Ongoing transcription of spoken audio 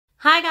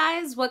Hi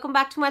guys, welcome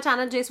back to my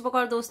channel जेसुपर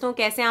Kaur. दोस्तों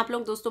कैसे हैं आप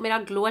लोग? दोस्तों मेरा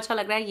ग्लो अच्छा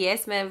लग रहा है।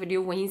 यस, मैं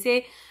वीडियो वहीं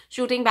से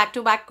shooting back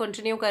to back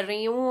continue कर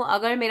रही हूँ।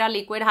 अगर मेरा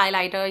लिक्विड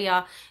हाइलाइटर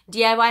या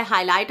DIY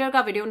हाइलाइटर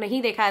का वीडियो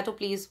नहीं देखा है तो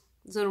प्लीज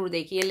जरूर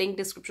देखिए, लिंक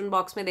डिस्क्रिप्शन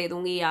बॉक्स में दे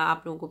दूंगी या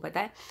आप लोगों को पता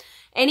है।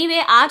 एनीवे,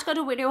 आज का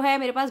जो वीडियो है,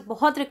 मेरे पास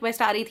बहुत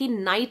रिक्वेस्ट आ रही थी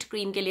नाइट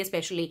क्रीम के लिए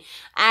स्पेशली।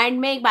 एंड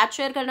मैं एक बात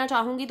शेयर करना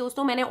चाहूंगी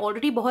दोस्तों, मैंने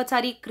ऑलरेडी बहुत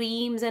सारी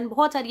क्रीम्स एंड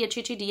बहुत सारी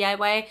अच्छी अच्छी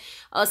DIY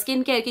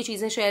स्किन केयर की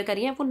चीजें शेयर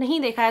करी हैं। वो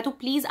नहीं देखा है तो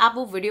प्लीज आप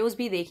वो वीडियोस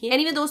भी देखिए।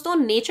 एनीवे दोस्तों,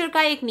 नेचर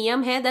का एक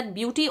नियम है that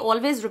beauty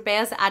always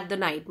repairs at the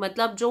night.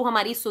 मतलब जो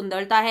हमारी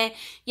सुंदरता है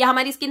या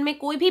हमारी स्किन में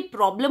कोई भी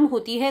प्रॉब्लम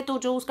होती है तो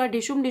जो उसका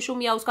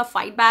डिशुम या उसका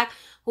फाइट बैक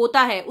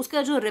होता है,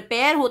 उसका जो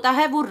रिपेयर होता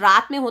है वो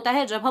रात में होता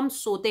है जब हम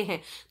सोते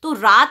हैं। तो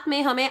रात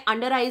में हमें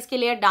अंडर आइज के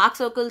लिए, डार्क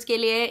सर्कल्स के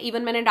लिए,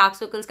 इवन मैंने डार्क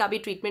सर्कल्स का भी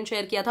ट्रीटमेंट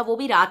शेयर किया था, वो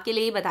भी रात के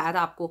लिए ही बताया था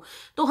आपको।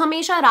 तो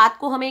हमेशा रात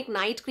को हमें एक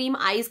नाइट क्रीम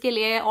आइज के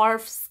लिए और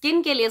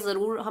स्किन के लिए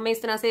जरूर, हमें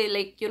इस तरह से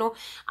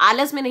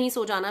आलस में नहीं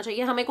सो जाना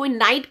चाहिए। हमें कोई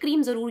नाइट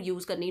क्रीम जरूर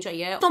यूज करनी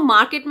चाहिए। तो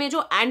मार्केट में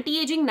जो एंटी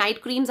एजिंग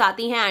नाइट क्रीम्स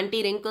आती हैं,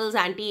 एंटी रिंकल्स,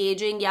 एंटी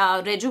एजिंग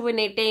या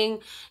रेजुविनेटिंग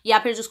या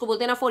फिर जिसको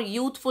बोलते हैं ना for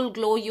youthful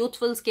glow,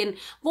 youthful skin,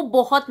 वो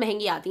बहुत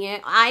महंगी आती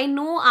हैं। आई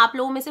नो आप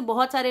लोगों में से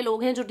बहुत सारे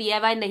लोग हैं जो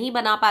DIY नहीं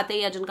बना पाते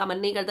या जिनका मन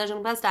नहीं करता,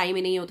 जिनके पास टाइम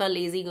ही नहीं होता,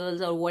 लेजी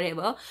गर्ल्स और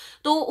व्हाटएवर।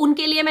 तो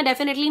उनके लिए मैं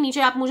डेफिनेटली,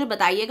 नीचे आप मुझे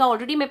बताइएगा।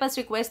 ऑलरेडी मेरे पास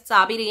रिक्वेस्ट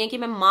आ भी रही है कि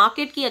मैं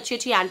मार्केट की अच्छी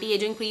अच्छी एंटी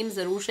एजिंग क्रीम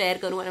जरूर शेयर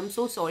करूं। I am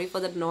so sorry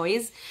for the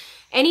noise.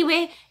 Anyway,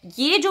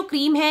 ये जो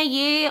क्रीम है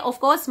ये ऑफ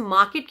कोर्स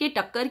मार्केट के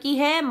टक्कर की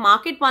है।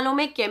 मार्केट वालों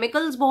में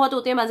केमिकल्स बहुत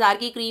होते हैं बाजार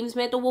की क्रीम्स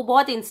में, तो वो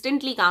बहुत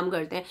इंस्टेंटली काम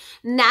करते हैं।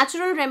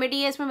 नेचुरल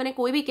रेमेडी है, इसमें मैंने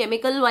कोई भी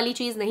केमिकल वाली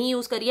चीज नहीं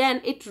यूज करी है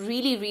and it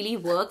really really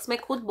works. मैं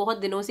खुद बहुत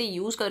दिनों से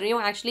यूज कर रही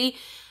हूँ। एक्चुअली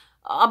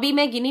अभी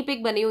मैं गिनी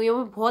पिग बनी हुई हूँ।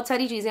 मैं बहुत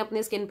सारी चीजें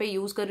अपने स्किन पे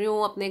यूज कर रही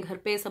हूँ, अपने घर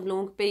पे सब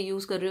लोगों पे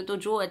यूज कर रही हूँ। तो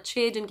जो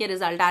अच्छे जिनके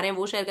रिजल्ट आ रहे हैं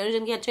वो शेयर कर रही हूँ,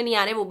 जिनके अच्छे नहीं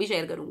आ रहे हैं वो भी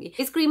शेयर करूंगी।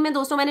 इस क्रीम में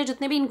दोस्तों मैंने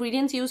जितने भी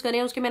इंग्रेडिएंट्स यूज करे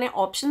हैं उसके मैंने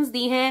ऑप्शंस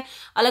दी हैं,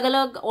 अलग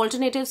अलग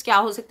ऑल्टरनेटिव्स क्या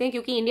हो सकते हैं।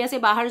 क्योंकि इंडिया से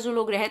बाहर जो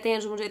लोग रहते हैं,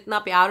 जो मुझे इतना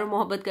प्यार और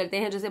मोहब्बत करते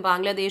हैं, जैसे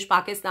Bangladesh,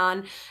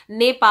 Pakistan,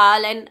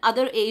 Nepal and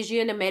other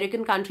Asian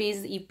American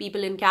countries,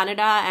 people in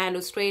Canada and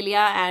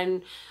Australia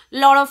and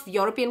lot of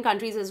European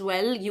countries as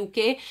well,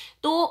 UK,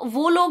 तो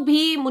वो लोग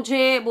भी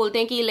मुझे बोलते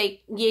हैं कि लाइक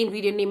ये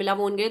इंग्रेडिएंट नहीं मिला,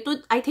 वो इंग्रेडिएंट।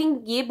 तो आई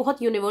थिंक ये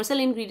बहुत यूनिवर्सल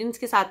इंग्रेडिएंट्स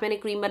के साथ मैंने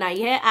क्रीम बनाई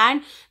है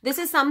एंड दिस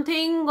इज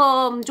समथिंग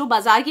जो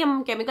बाजार की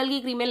हम केमिकल की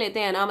क्रीमें लेते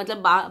हैं ना,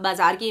 मतलब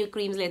बाजार की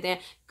क्रीम्स लेते हैं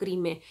क्रीम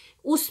में,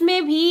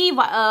 उसमें भी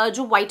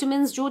जो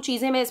वाइटामिन, जो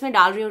चीजें मैं इसमें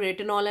डाल रही हूँ,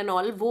 रेटिनॉल एंड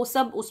ऑल, वो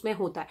सब उसमें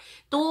होता है।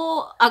 तो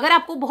अगर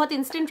आपको बहुत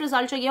इंस्टेंट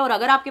रिजल्ट चाहिए और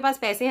अगर आपके पास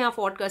पैसे हैं,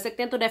 अफोर्ड कर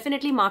सकते हैं, तो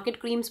डेफिनेटली मार्केट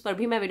क्रीम्स पर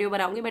भी मैं वीडियो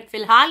बनाऊंगी। बट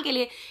फिलहाल के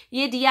लिए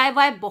ये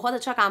DIY बहुत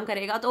अच्छा काम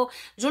करेगा। तो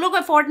जो लोग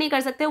अफोर्ड नहीं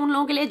कर सकते उन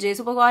लोगों के लिए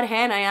जेसुपर कौर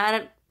है ना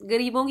यार,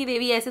 गरीबों की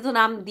देवी। ऐसे तो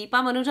नाम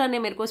दीपा मनुजा ने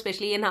मेरे को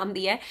स्पेशली ये नाम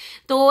दिया है।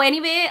 तो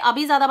एनीवे,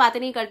 अभी ज्यादा बातें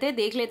नहीं करते,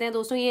 देख लेते हैं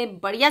दोस्तों ये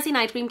बढ़िया सी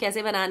नाइट क्रीम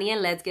कैसे बनानी है।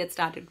 Let's get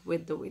started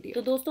with the video.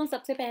 तो दोस्तों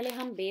सबसे पहले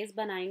हम बेस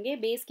बनाएंगे।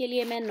 बेस के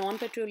लिए मैं नॉन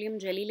पेट्रोलियम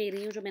जेली ले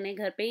रही हूँ, जो मैंने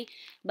घर पे ही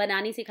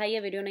बनानी सिखाई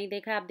है। वीडियो नहीं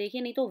देखा आप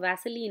देखिए, नहीं तो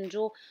वैसलीन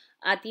जो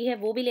आती है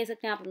वो भी ले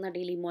सकते हैं आप। अपना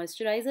डेली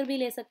मॉइस्चराइजर भी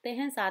ले सकते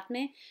हैं। साथ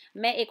में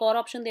मैं एक और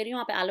ऑप्शन दे रही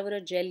हूँ, आप एलोवेरा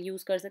जेल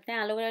यूज कर सकते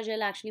हैं। एलोवेरा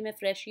जेल एक्चुअली मैं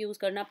फ्रेश यूज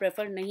करना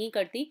प्रेफर नहीं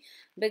करती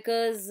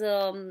because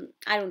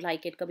I don't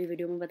like it, कभी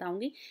वीडियो में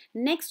बताऊंगी।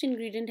 नेक्स्ट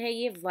इंग्रेडिएंट है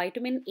ये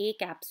विटामिन A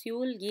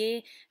कैप्सूल,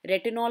 ये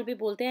रेटिनॉल भी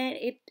बोलते हैं।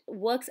 It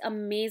works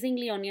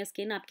amazingly on your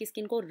skin, आपकी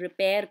स्किन को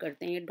रिपेयर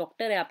करते हैं। ये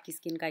डॉक्टर है आपकी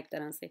स्किन का एक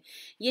तरह से।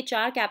 ये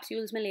 4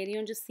 कैप्सूल्स में ले रही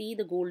हूँ। जो सी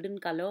द गोल्डन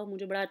कलर,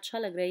 मुझे बड़ा अच्छा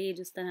लग रहा है ये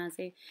जिस तरह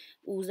से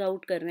ऊज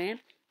आउट कर रहे हैं।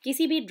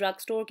 किसी भी ड्रग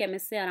स्टोर,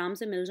 केमिस्ट से आराम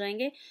से मिल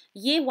जाएंगे।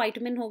 ये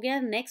विटामिन हो गया।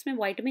 नेक्स्ट मैं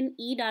विटामिन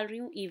E डाल रही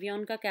हूँ,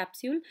 एवियन का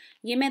कैप्सूल।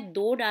 ये मैं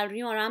 2 डाल रही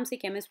हूँ, आराम से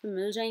केमिस्ट पे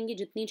मिल जाएंगी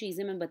जितनी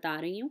चीज़ें मैं बता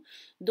रही हूँ।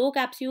 2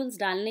 कैप्सूल्स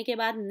डालने के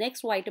बाद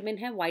नेक्स्ट विटामिन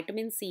है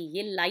विटामिन C।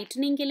 ये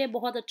लाइटनिंग के लिए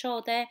बहुत अच्छा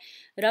होता है,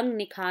 रंग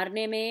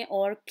निखारने में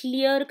और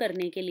क्लियर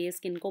करने के लिए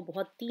स्किन को।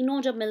 बहुत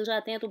तीनों जब मिल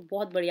जाते हैं तो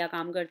बहुत बढ़िया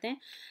काम करते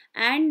हैं।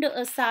 एंड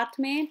साथ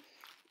में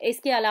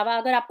इसके अलावा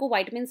अगर आपको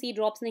विटामिन C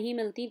ड्रॉप्स नहीं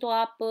मिलती तो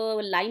आप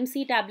लाइम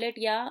C टैबलेट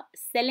या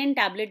सेलेन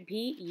टैबलेट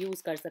भी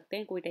यूज़ कर सकते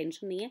हैं, कोई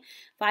टेंशन नहीं है।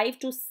 5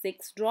 to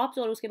 6 ड्रॉप्स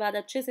और उसके बाद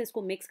अच्छे से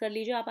इसको मिक्स कर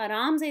लीजिए। आप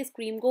आराम से इस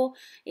क्रीम को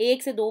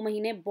 1 से 2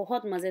 महीने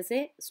बहुत मज़े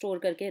से स्टोर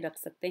करके रख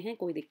सकते हैं,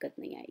 कोई दिक्कत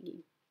नहीं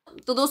आएगी।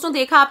 तो दोस्तों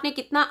देखा आपने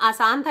कितना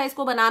आसान था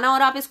इसको बनाना,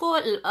 और आप इसको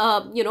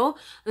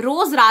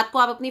रोज रात को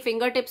आप अपनी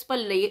फिंगर टिप्स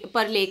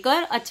पर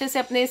लेकर अच्छे से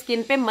अपने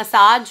स्किन पे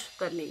मसाज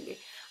कर लेंगे।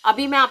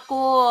 अभी मैं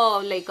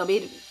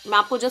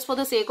आपको just for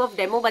the sake of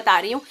demo बता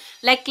रही हूँ,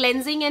 like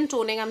cleansing and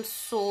toning. I am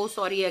so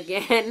sorry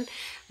again,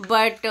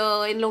 but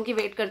in लोगों की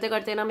वेट करते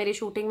करते ना मेरी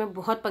शूटिंग में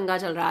बहुत पंगा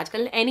चल रहा है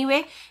आजकल।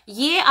 एनीवे,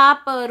 ये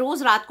आप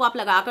रोज रात को आप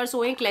लगाकर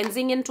सोएं।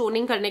 क्लेंजिंग एंड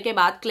टोनिंग करने के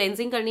बाद,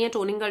 क्लेंजिंग करनी है,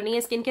 टोनिंग करनी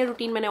है। स्किन केयर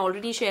रूटीन मैंने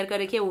ऑलरेडी शेयर कर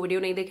रखी है, वो वीडियो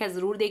नहीं देखा है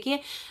जरूर देखिए।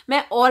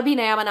 मैं और भी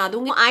नया बना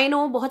दूंगी। आई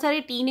नो बहुत सारे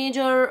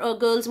टीनेजर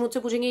गर्ल्स मुझसे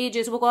पूछेंगे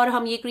जेसुपर कौर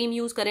हम ये क्रीम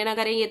यूज करें ना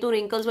करें, ये तो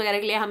रिंकल्स वगैरह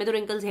के लिए, हमें तो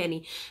रिंकल्स है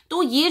नहीं।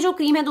 तो ये जो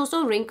क्रीम है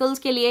दोस्तों रिंकल्स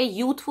के लिए,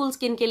 यूथफुल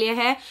स्किन के लिए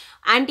है,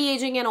 anti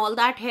ageing and all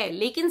that है,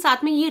 लेकिन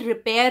साथ में ये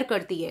रिपेयर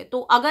करती है।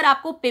 तो अगर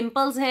आपको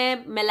पिंपल्स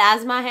हैं,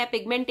 मेलाज्मा है,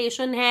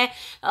 पिगमेंटेशन है,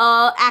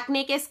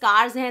 एक्ने के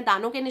स्कार्स हैं,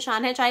 दानों के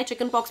निशान है, चाहे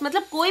चिकन पॉक्स,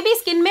 मतलब कोई भी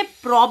स्किन में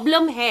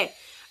प्रॉब्लम है,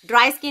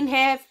 ड्राई स्किन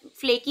है,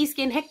 फ्लेकी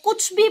स्किन है,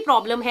 कुछ भी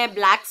प्रॉब्लम है,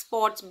 ब्लैक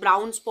स्पॉट्स,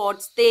 ब्राउन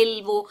स्पॉट्स,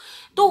 तेल, वो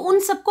तो उन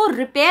सबको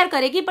रिपेयर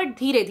करेगी, बट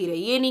धीरे धीरे,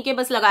 ये नहीं कि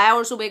बस लगाया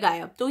और सुबह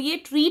गायब। तो ये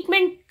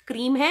ट्रीटमेंट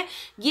क्रीम है,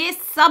 ये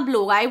सब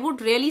लोग, आई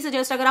वुड रियली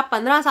सजेस्ट, अगर आप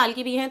 15 साल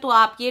की भी हैं तो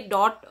आप ये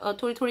डॉट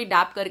थोड़ी थोड़ी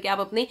डैप करके आप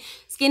अपनी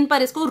स्किन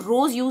पर इसको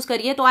रोज यूज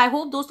करिए। तो आई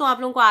होप दोस्तों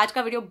आप लोगों को आज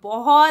का वीडियो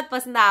बहुत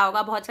पसंद आया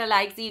होगा, बहुत सारा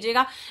लाइक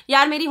दीजिएगा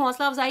यार, मेरी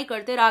हौसला अफजाई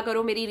करते रहा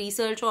करो, मेरी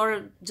रिसर्च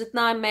और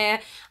जितना मैं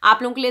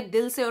आप लोगों के लिए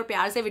दिल से और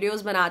प्यार से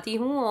वीडियोस बनाती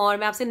हूँ। और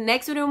मैं आपसे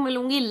नेक्स्ट वीडियो में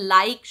मिलूंगी।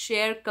 Like,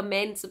 share,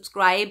 comment,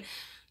 subscribe,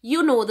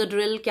 you know the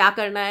drill, क्या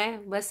करना है,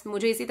 बस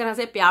मुझे इसी तरह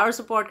से प्यार और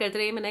सपोर्ट करते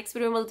रहिए। मैं नेक्स्ट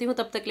वीडियो में मिलती हूँ,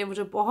 तब तक के लिए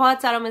मुझे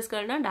बहुत सारा मिस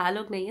करना,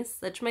 डायलॉग नहीं है,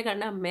 सच में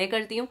करना मैं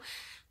करती हूँ।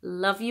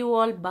 Love you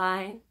all,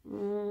 bye.